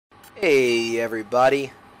Hey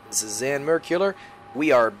everybody, this is Xand Mercular.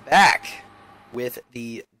 We are back with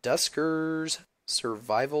the Duskers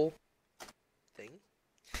survival thing.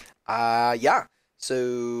 Yeah,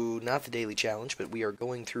 so not the daily challenge, but we are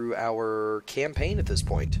going through our campaign at this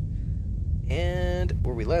point. And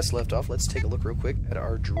where we last left off, let's take a look real quick at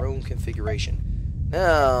our drone configuration.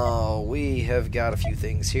 Now, we have got a few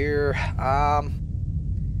things here.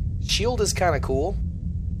 Shield is kind of cool,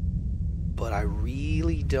 but I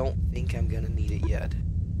really don't think I'm going to need it yet.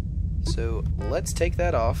 So let's take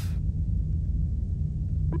that off,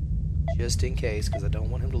 just in case, because I don't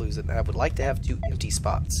want him to lose it. And I would like to have 2 empty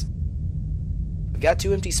spots. We've got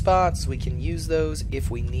 2 empty spots. We can use those if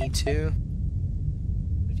we need to.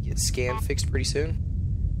 Get Xand fixed pretty soon.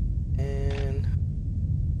 And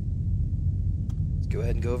let's go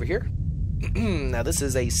ahead and go over here. Now this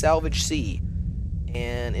is a Salvage C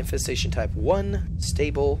and Infestation Type 1,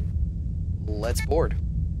 stable. Let's board.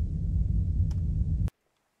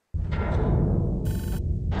 So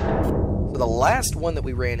the last one that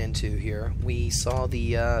we ran into here, we saw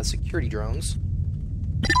the security drones.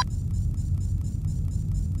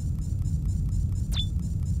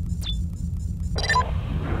 So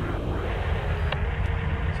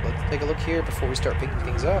let's take a look here before we start picking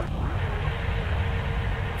things up.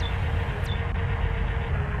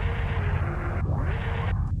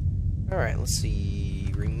 Alright, let's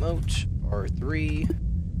see. Remote.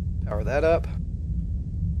 R3, power that up.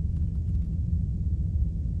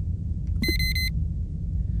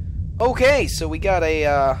 Okay, so we got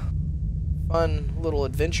a fun little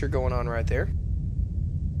adventure going on right there.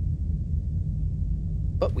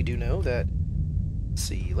 But we do know that, let's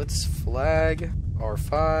see, let's flag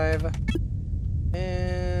R5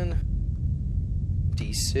 and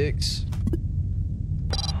D6. Go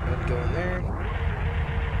ahead and go in there.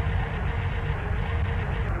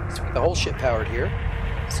 So the whole ship powered here.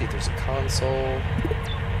 Let's see if there's a console.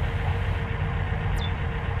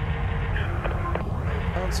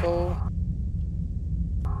 Console.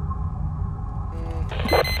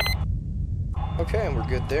 Okay, and we're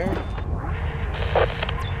good there.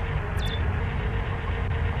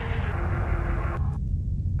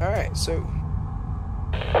 Alright, so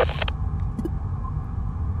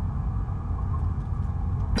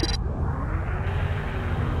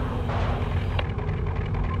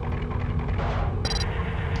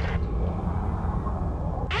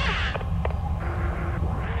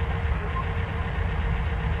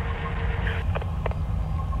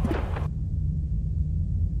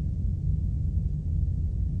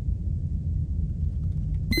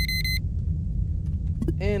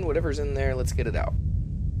and whatever's in there, let's get it out.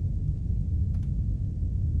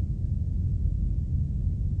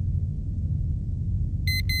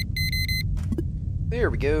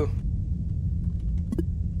 There we go.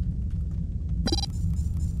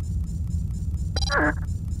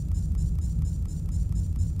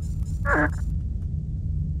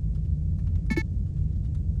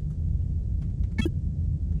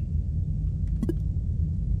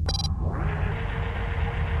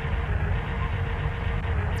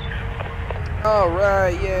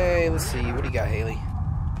 Alright, yay. Let's see. What do you got, Haley?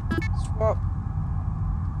 Swap.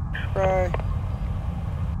 Try.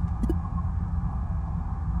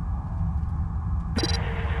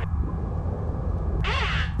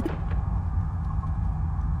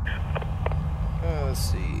 Let's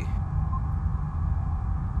see.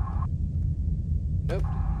 Nope.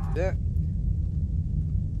 Didn't do that.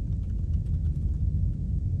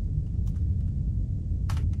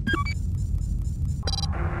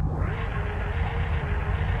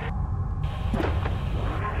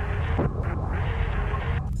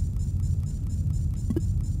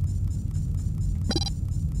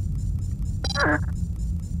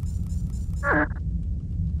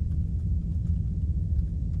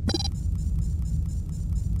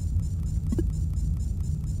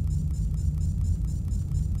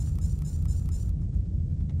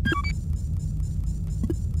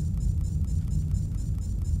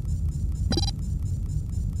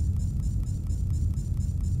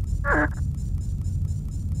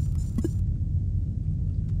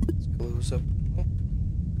 Let's close up.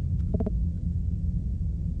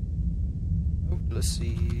 Oh, let's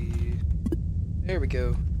see. There we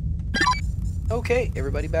go. Okay,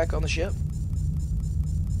 everybody back on the ship.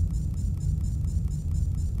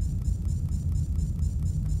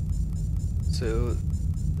 So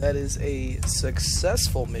that is a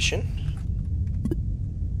successful mission.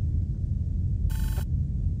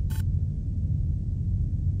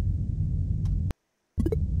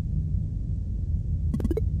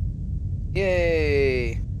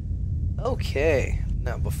 Yay! Okay,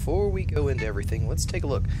 Now, before we go into everything, let's take a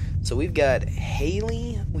look. So we've got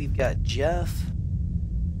Haley, we've got Jeff,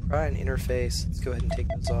 pry and interface. Let's go ahead and take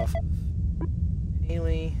those off of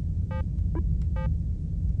Haley.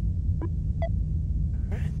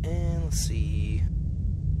 Alright, and let's see.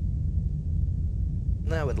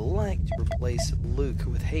 Now I would like to replace Luke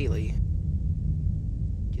with Haley.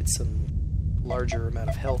 Get some larger amount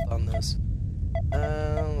of health on this.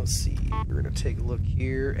 Let's see. We're going to take a look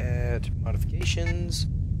here at modifications.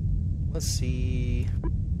 Let's see.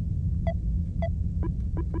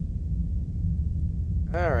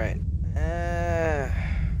 Alright.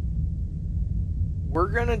 We're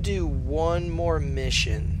going to do one more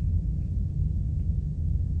mission.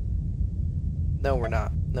 No, we're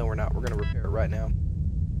not. No, we're not. We're going to repair it right now.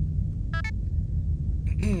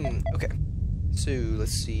 Okay. So,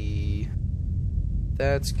 let's see.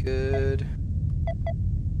 That's good.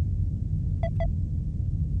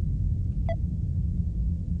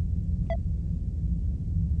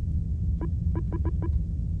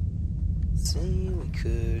 Let's see, we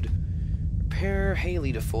could repair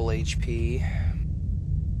Haley to full HP.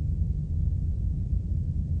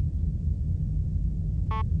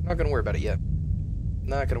 Not gonna worry about it yet.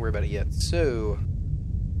 Not gonna worry about it yet. So,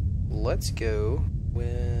 let's go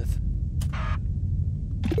with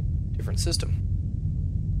different system.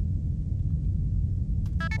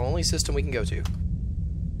 Only system we can go to. So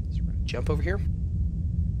we're gonna jump over here.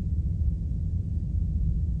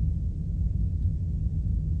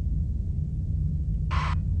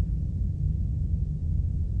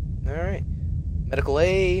 Alright. Medical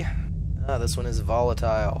A. Ah, this one is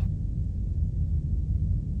volatile.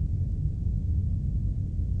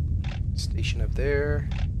 Station up there.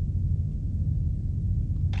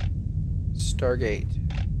 Stargate.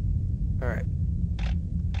 Alright.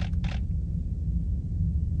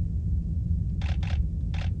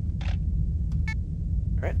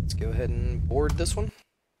 Alright, let's go ahead and board this one.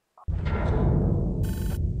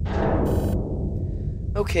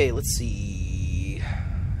 Okay, let's see.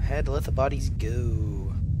 Had to let the bodies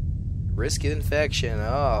go. Risk of infection.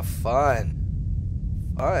 Oh,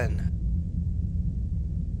 fun. Fun.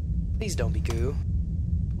 Please don't be goo.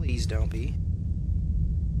 Please don't be.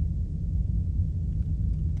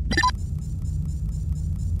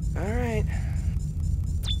 Alright.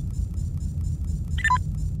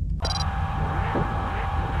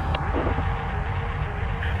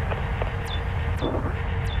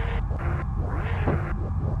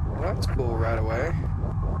 That's cool right away.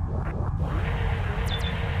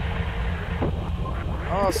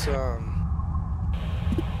 Awesome.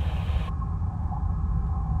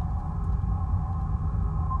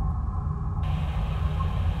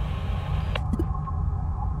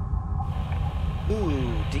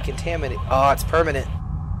 Ooh, decontaminate. Oh, it's permanent.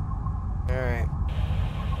 Alright.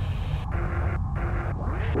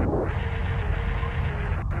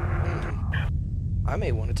 I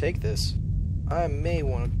may want to take this. I may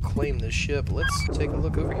want to claim this ship. Let's take a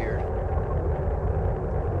look over here.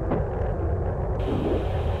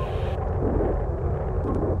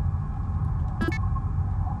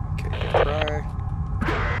 Okay, try.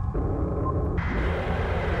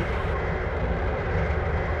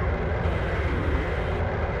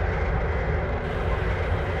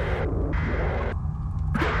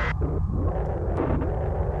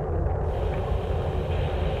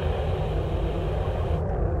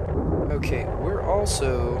 Okay, we're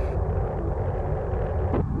also...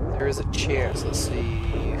 There is a chance. Let's see.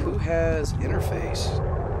 Who has interface?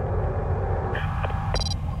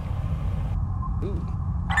 Ooh.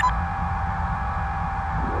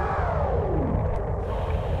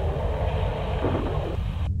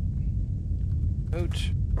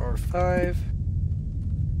 Note R5.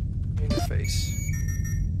 Interface.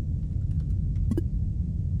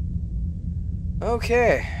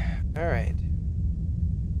 Okay. Alright.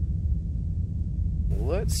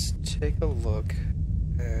 Let's take a look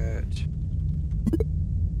at...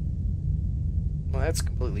 Well, that's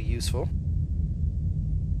completely useful.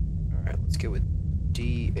 Alright, let's go with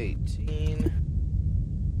D18.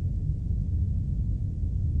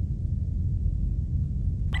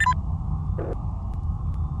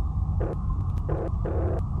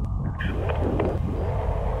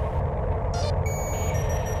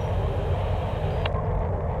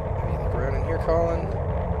 Maybe look around in here, Colin.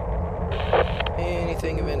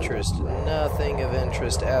 Anything of interest? Nothing of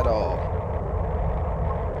interest at all.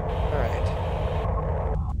 Alright.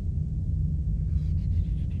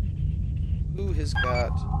 Who has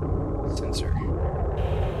got sensor?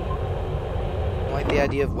 I like the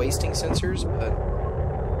idea of wasting sensors, but...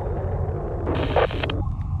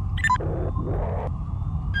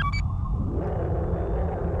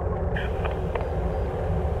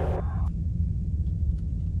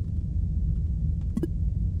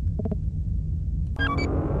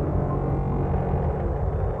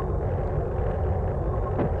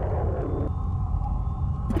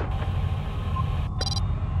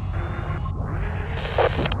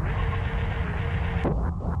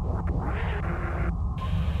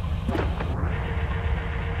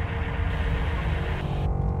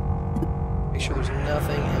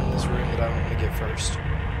 first.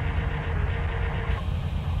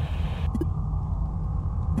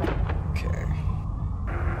 Okay.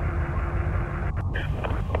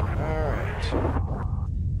 Alright.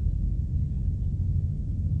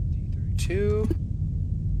 D32.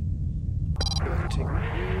 Go ahead and take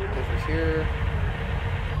you over here.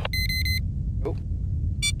 Oh.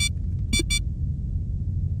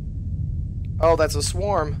 Oh, that's a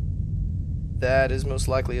swarm. That is most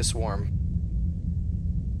likely a swarm.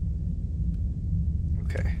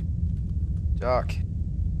 Okay. Dock.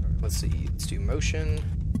 Right, let's see. Let's do motion.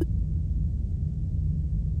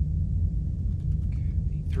 Okay,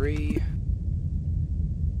 V3.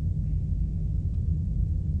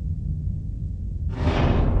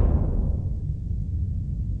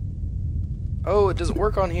 Oh, it doesn't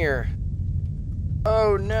work on here.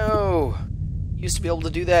 Oh no! Used to be able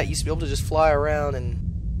to do that. Used to be able to just fly around and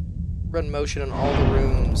run motion in all the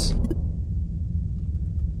rooms.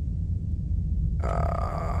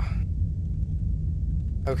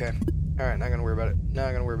 Okay. Alright, not gonna worry about it.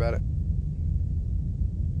 Not gonna worry about it.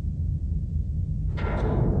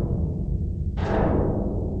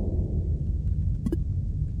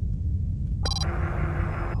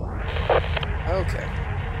 Okay.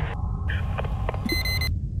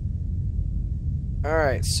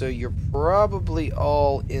 Alright, so you're probably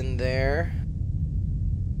all in there.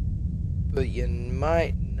 But you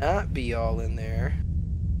might not be all in there.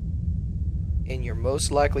 And you're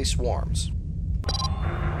most likely swarms.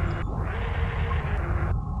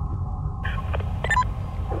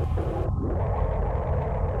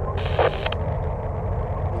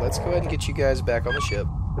 Let's go ahead and get you guys back on the ship.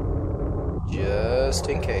 Just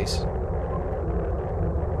in case.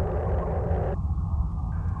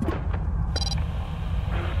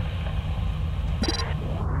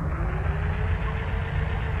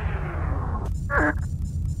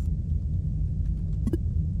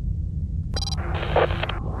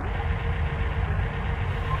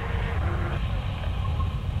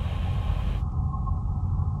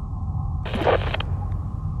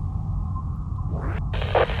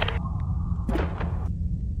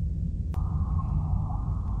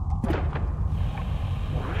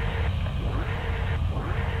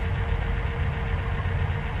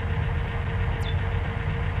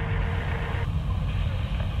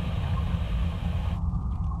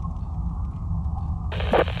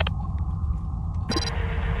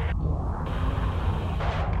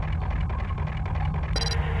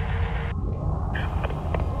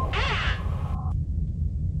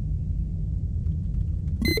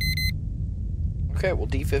 Okay, well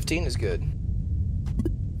D15 is good.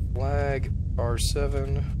 Flag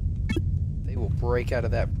R7. They will break out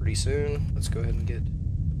of that pretty soon. Let's go ahead and get...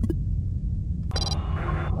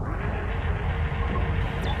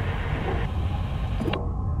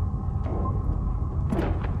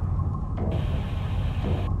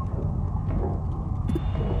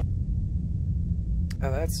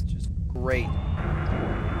 Oh, that's just great.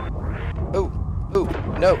 Oh, oh,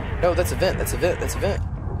 no, no, that's a vent, that's a vent, that's a vent.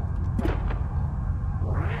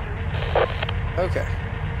 Okay.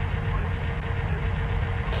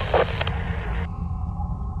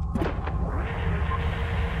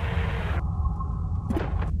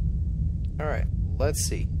 Alright, let's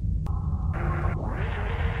see.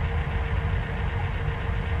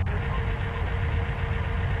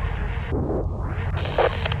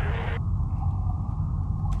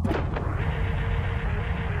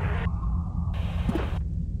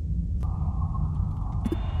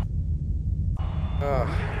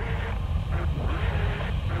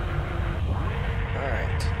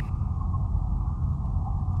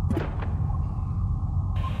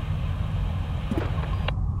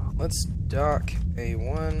 Let's dock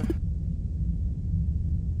A1.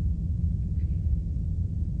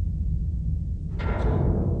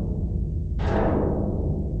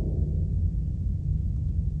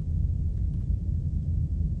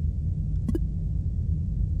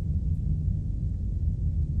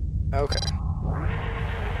 Okay.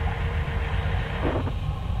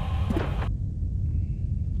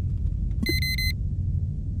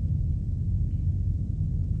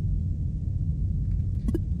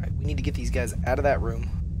 We need to get these guys out of that room,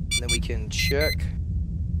 and then we can check.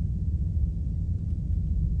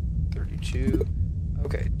 32.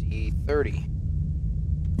 Okay, D30.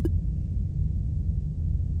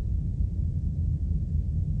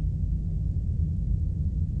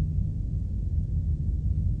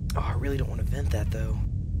 Oh, I really don't want to vent that, though.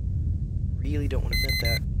 Really don't want to vent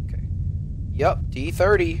that. Okay. Yep,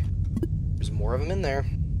 D30. There's more of them in there.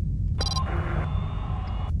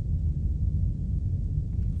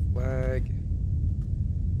 Flag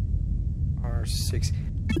R6.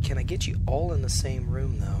 Can I get you all in the same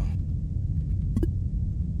room, though?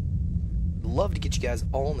 love to get you guys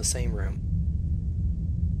all in the same room.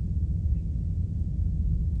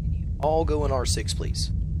 Can you all go in R6,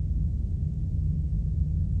 please?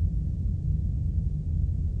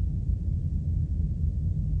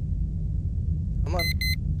 Come on.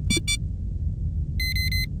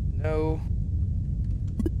 No.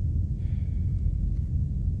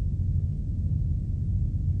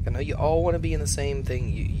 I know you all want to be in the same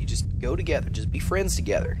thing. You just go together. Just be friends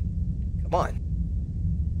together. Come on.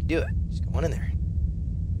 Do it. Just go on in there.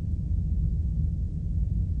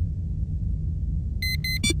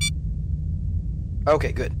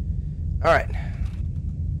 Okay, good. Alright.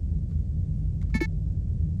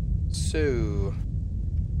 So,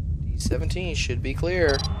 D17 should be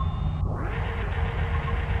clear.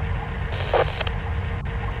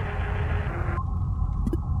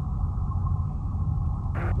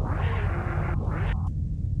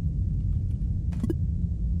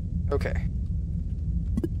 Okay.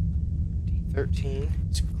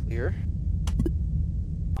 D13 is clear.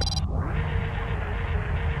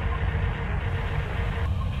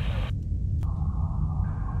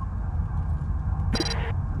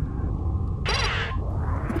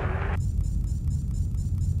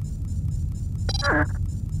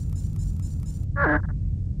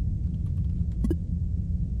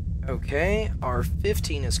 Okay,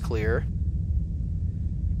 R15 is clear.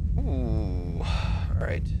 Ooh.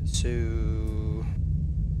 Alright, so...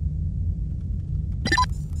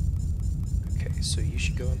 Okay, so you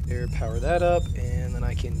should go in there, power that up, and then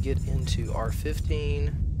I can get into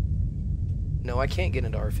R15. No, I can't get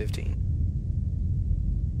into R15.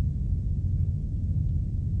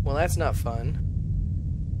 Well, that's not fun.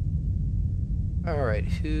 Alright,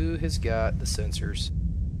 who has got the sensors?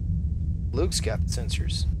 Luke's got the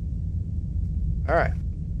sensors. Alright.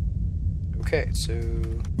 Okay, so...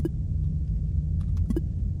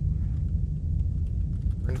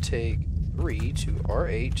 we're going to take 3 to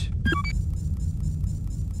R8.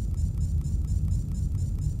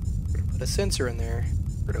 We're going to put a sensor in there.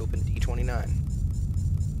 We're going to open D29.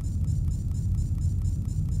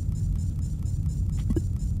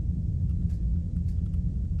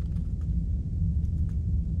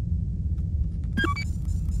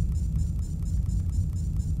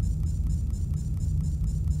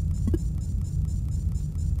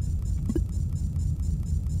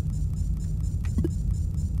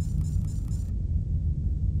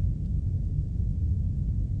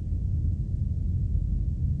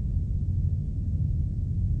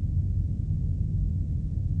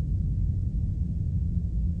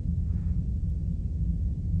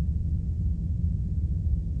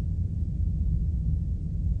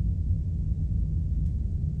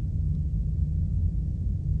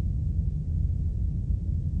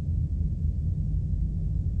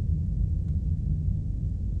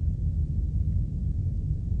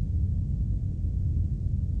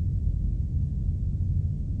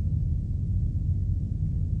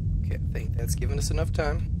 Okay, I think that's given us enough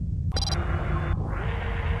time.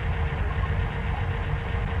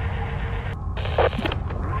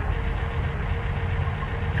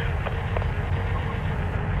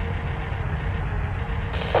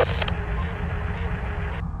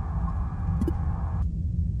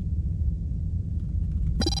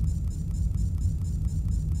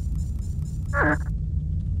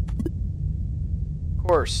 Of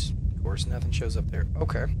course, nothing shows up there.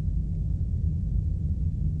 Okay.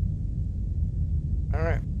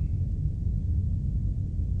 Alright.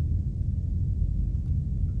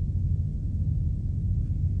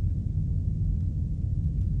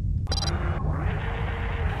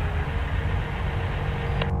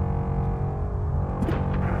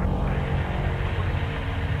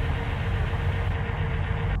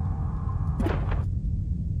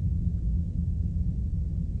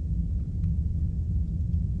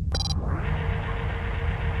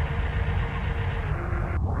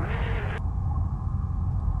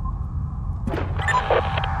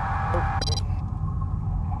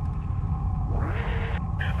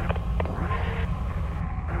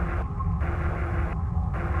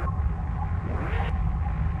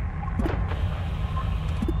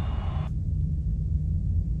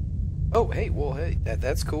 Oh, hey, well, hey,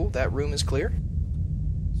 that's cool. That room is clear.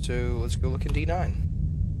 So let's go look in D9.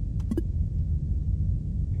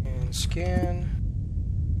 And scan.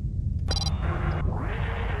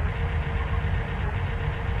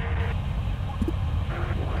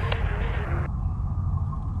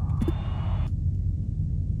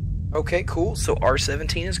 Okay, cool. So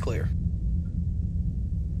R17 is clear.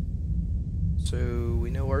 So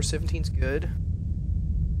we know R17's good.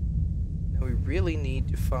 Now we really need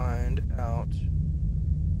to find out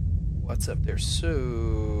what's up there.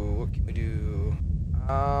 So what can we do?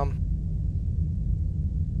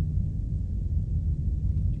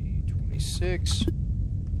 D6,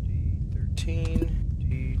 D13,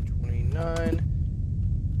 D29.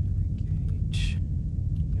 Gauge.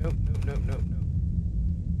 Nope, nope, nope, nope, nope.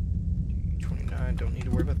 D29, don't need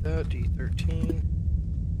to worry about that. D13.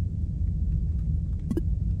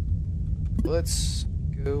 Let's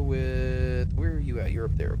go with... Where are you at? You're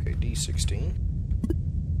up there. Okay, D16.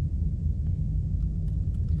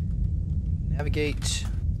 Navigate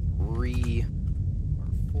 3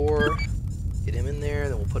 R4. Get him in there,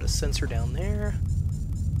 then we'll put a sensor down there.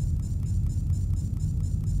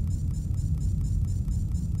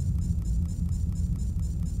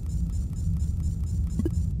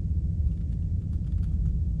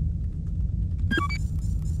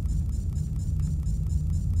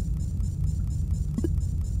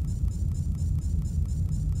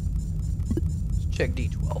 Let's check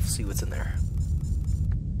D12, see what's in there.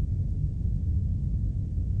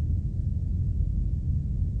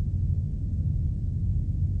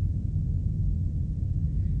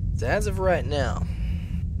 As of right now,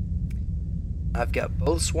 I've got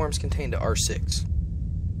both swarms contained to R6.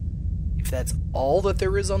 If that's all that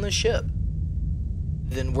there is on this ship,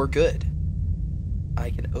 then we're good. I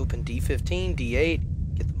can open D15,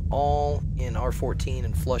 D8, get them all in R14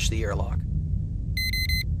 and flush the airlock.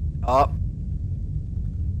 Up.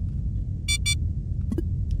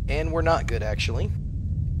 And we're not good, actually.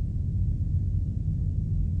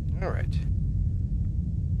 Alright.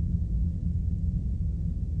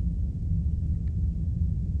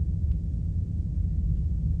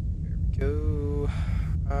 Go.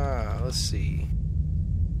 Let's see.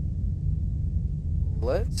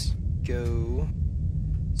 Let's go.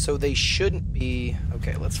 So they shouldn't be.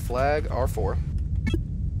 Okay, let's flag R4.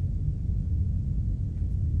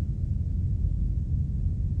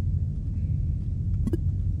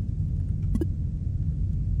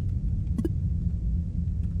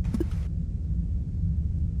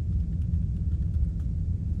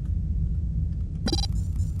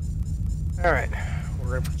 Alright. We're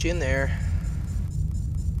going to put you in there.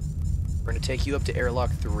 We're going to take you up to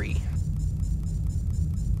airlock 3.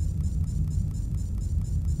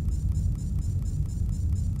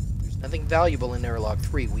 There's nothing valuable in airlock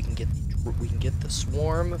 3. We can get the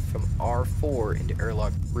swarm from R4 into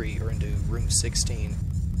airlock 3 or into room 16.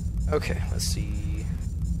 Okay, let's see.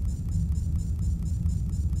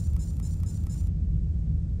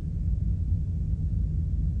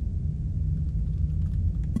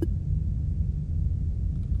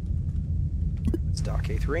 Dock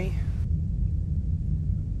A3.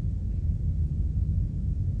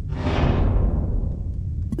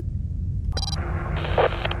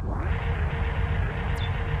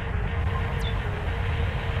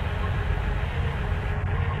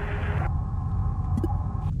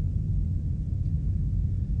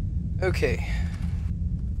 Okay.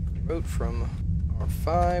 Remote from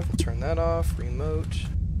R5. We'll turn that off. Remote.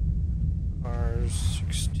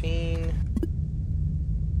 R16.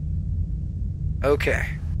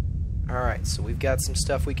 Okay. Alright, so we've got some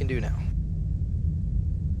stuff we can do now.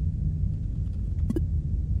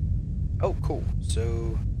 Oh, cool.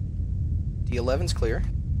 So, D11's clear.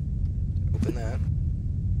 Open that.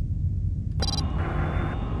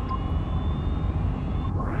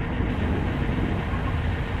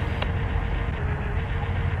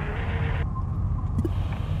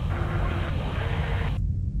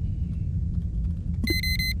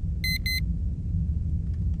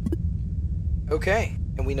 Okay,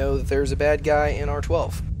 and we know that there's a bad guy in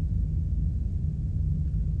R12.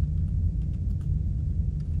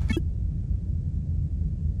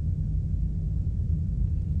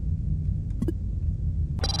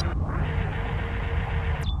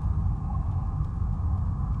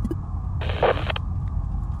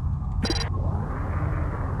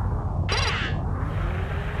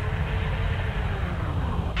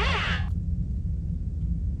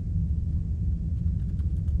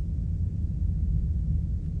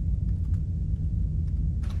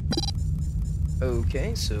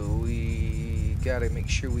 Okay, so we gotta make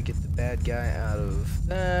sure we get the bad guy out of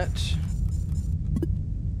that.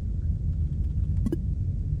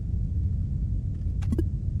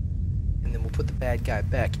 And then we'll put the bad guy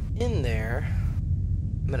back in there.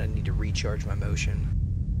 I'm gonna need to recharge my motion.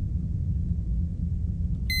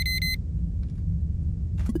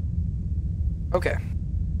 Okay.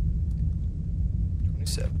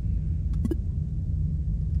 27.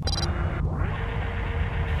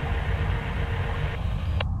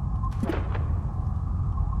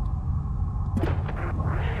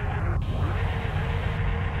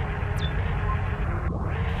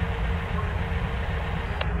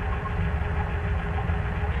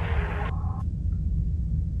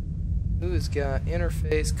 Who's got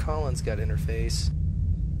interface? Colin's got interface.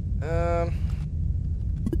 Dock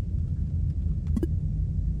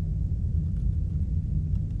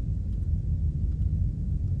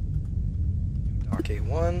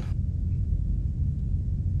A1.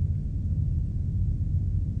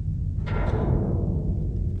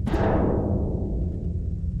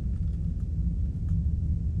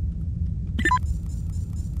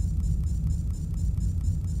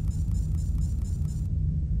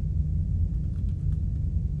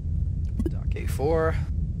 Dock A4.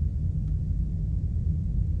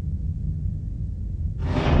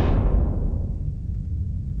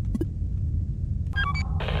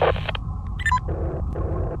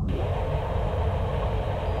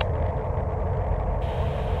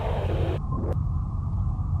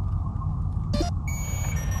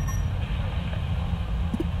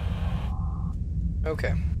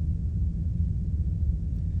 Okay.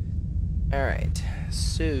 Alright,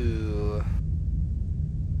 so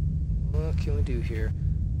what can we do here?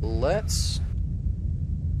 Let's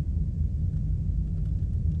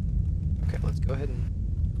go ahead and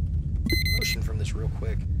motion from this real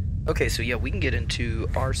quick. Okay, so yeah, we can get into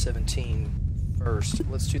R17 first.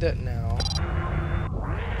 Let's do that now.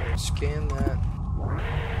 Scan that.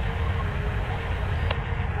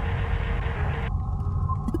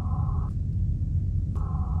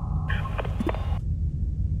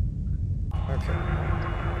 Okay.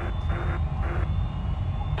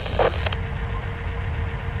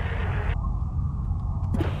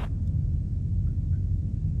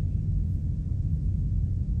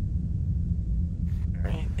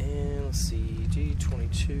 Alright, and let's see,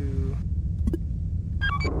 G22.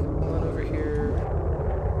 Come on over here.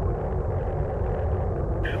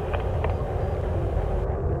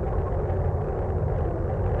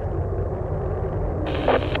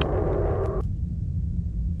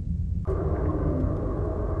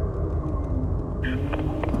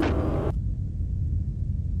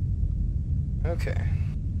 Okay.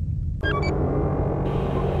 Back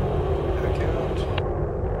out.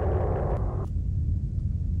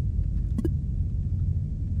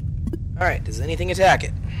 Alright, does anything attack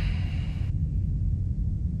it?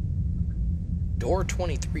 Door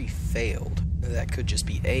 23 failed. That could just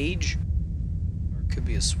be age, or it could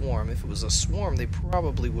be a swarm. If it was a swarm, they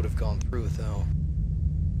probably would have gone through it, though.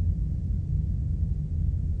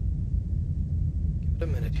 Give it a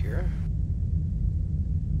minute here.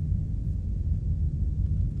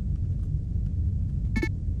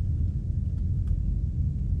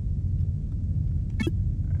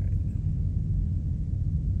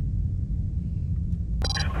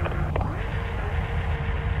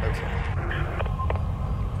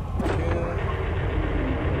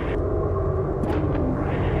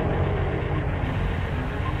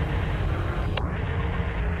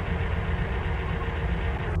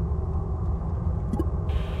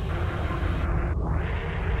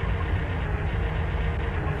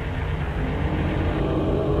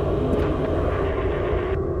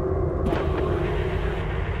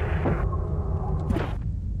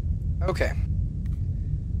 Okay.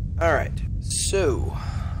 Alright, so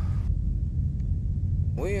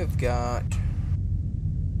we have got,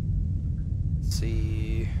 let's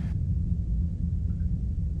see,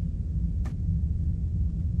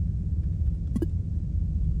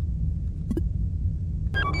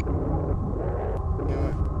 you know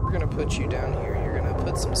what, we're gonna put you down here. You're gonna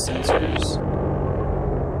put some sensors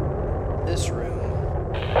in this room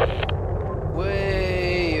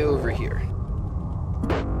way over here.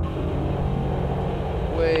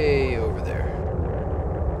 Way over there.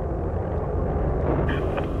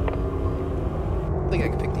 I think I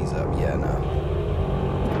can pick these up. Yeah, no.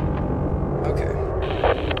 Okay.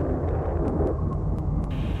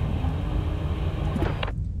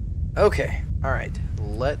 Okay. Alright.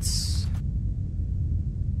 Let's...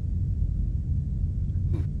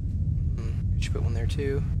 I should put one there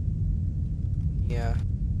too. Yeah.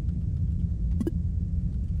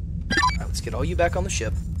 Alright, let's get all you back on the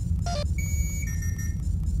ship.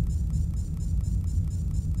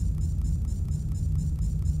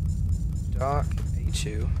 Dock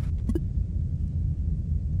A2.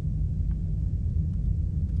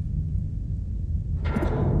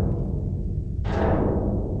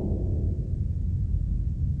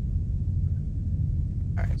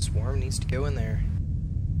 Alright, swarm needs to go in there.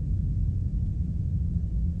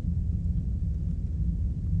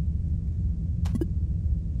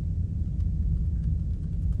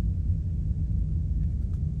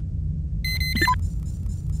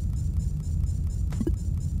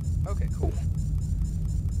 Okay, cool.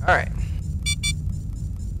 Alright.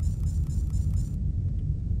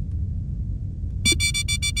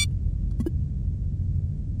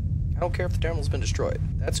 I don't care if the terminal's been destroyed.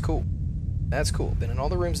 That's cool. That's cool. Been in all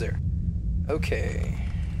the rooms there. Okay.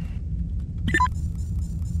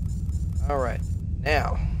 Alright.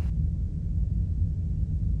 Now.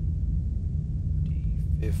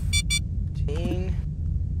 D15.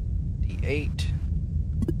 D8.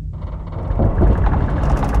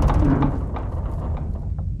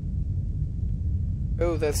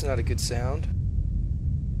 Oh, that's not a good sound.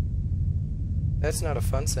 That's not a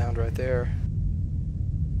fun sound right there.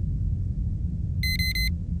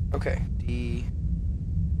 Okay, D.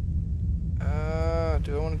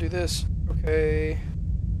 Do I want to do this? Okay.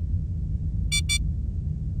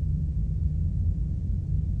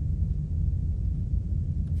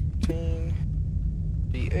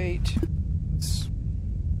 D8. Let's...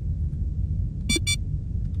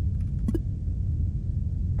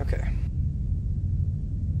 Okay.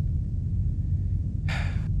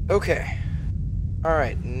 Okay.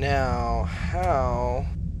 Alright, now how...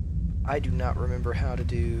 I do not remember how to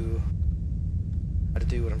do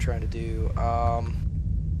what I'm trying to do. How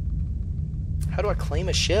do I claim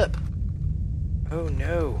a ship? Oh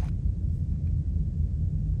no.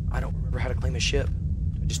 I don't remember how to claim a ship.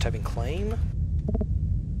 Do I just type in claim?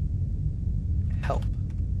 Help.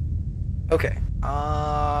 Okay.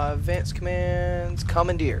 Advanced commands.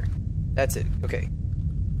 Commandeer. That's it. Okay.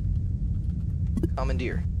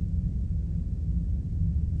 Commandeer.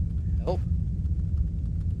 Help.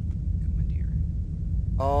 Commandeer.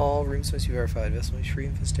 All rooms must be verified. Vessel must be free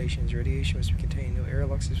infestations. Radiation must be contained. No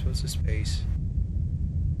airlocks exposed to space.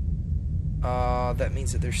 That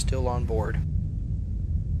means that they're still on board.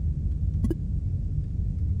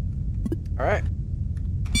 Alright.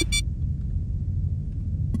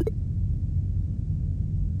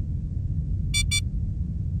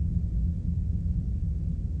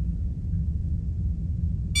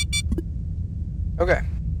 Okay.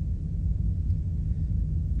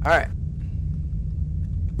 Alright.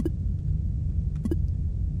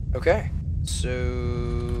 Okay.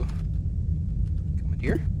 So...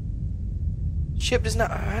 Commandeer? Ship does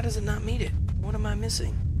not... How does it not meet it? What am I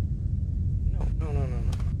missing? No.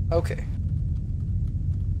 Okay.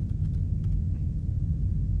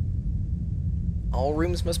 All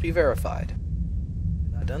rooms must be verified.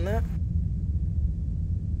 Have I done that?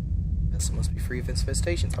 Vessel must be free of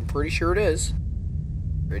infestations. I'm pretty sure it is.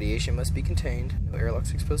 Radiation must be contained. No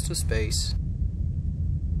airlocks exposed to space.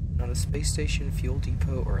 Not a space station, fuel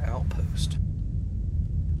depot, or outpost.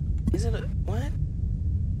 Is it a... what?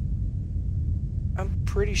 I'm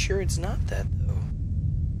pretty sure it's not that, though.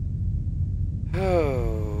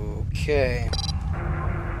 Okay.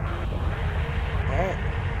 Alright.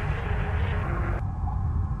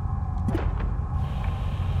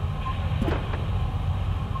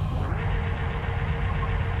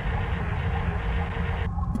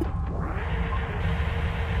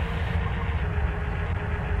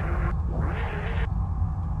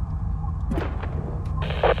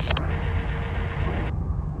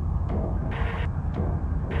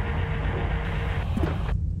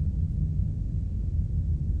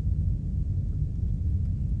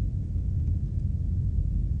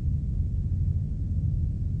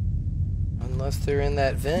 Unless they're in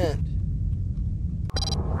that vent.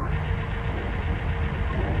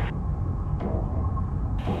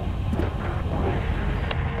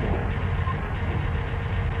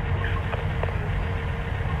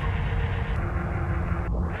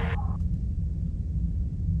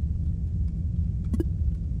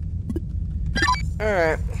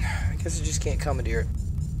 Alright, I guess I just can't commandeer it.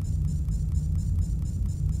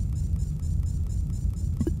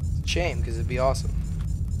 It's a shame, because it'd be awesome.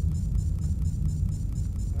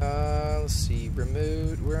 Let's see,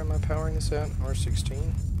 remote, where am I powering this at?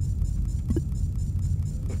 R16.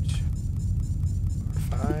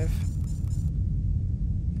 R5.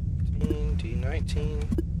 D19.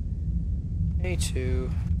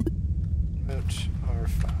 A2. Remote,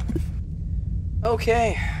 R5.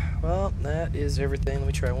 Okay, well, that is everything. Let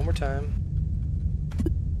me try one more time.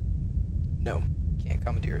 No, can't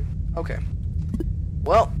commandeer it. Okay.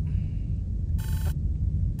 Well.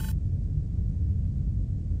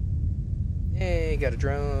 Hey, got a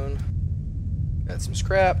drone. Got some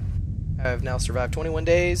scrap. I've now survived 21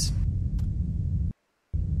 days.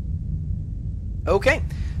 Okay,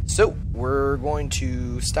 so we're going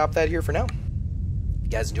to stop that here for now. If you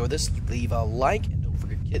guys enjoyed this, leave a like and don't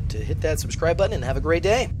forget to hit that subscribe button and have a great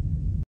day.